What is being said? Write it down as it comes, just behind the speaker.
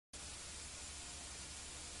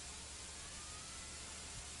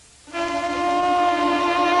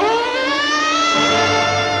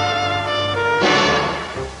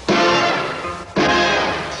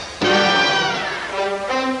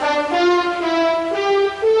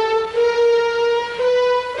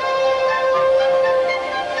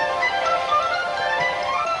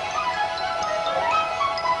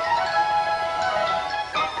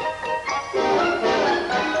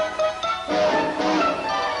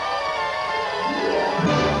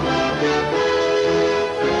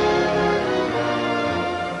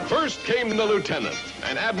came the lieutenant,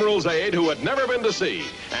 an admiral's aide who had never been to sea,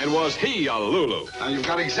 and was he a Lulu? Now, you've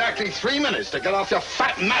got exactly 3 minutes to get off your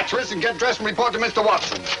fat mattress and get dressed and report to Mr.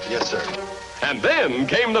 Watson. Yes, sir. And then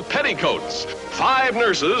came the Petticoats, 5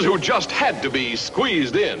 nurses who just had to be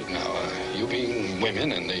squeezed in. Now, you being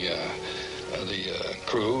women and the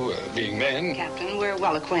crew being men. Captain, we're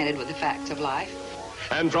well acquainted with the facts of life.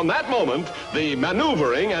 And from that moment, the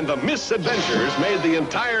maneuvering and the misadventures made the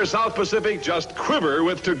entire South Pacific just quiver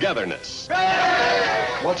with togetherness.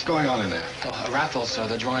 What's going on in there? Oh, a raffle, sir.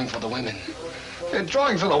 They're drawing for the women. They're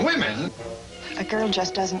drawing for the women? A girl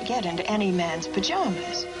just doesn't get into any man's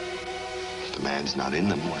pajamas. The man's not in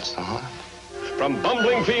them. What's the harm? From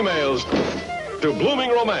bumbling females to blooming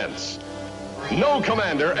romance, no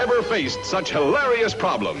commander ever faced such hilarious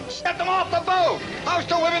problems. Get them off the boat! Those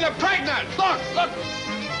 2 women are pregnant! Look!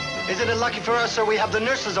 Isn't it lucky for us, sir, we have the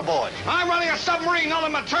nurses aboard? I'm running a submarine, not a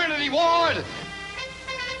maternity ward! A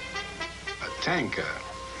tanker.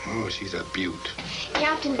 Oh, she's a beaut.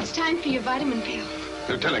 Captain, it's time for your vitamin pill.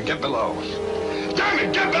 Lieutenant, get below. Damn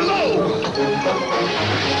it, get below!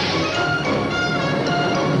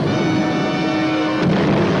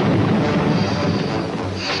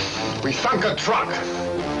 We sunk a truck.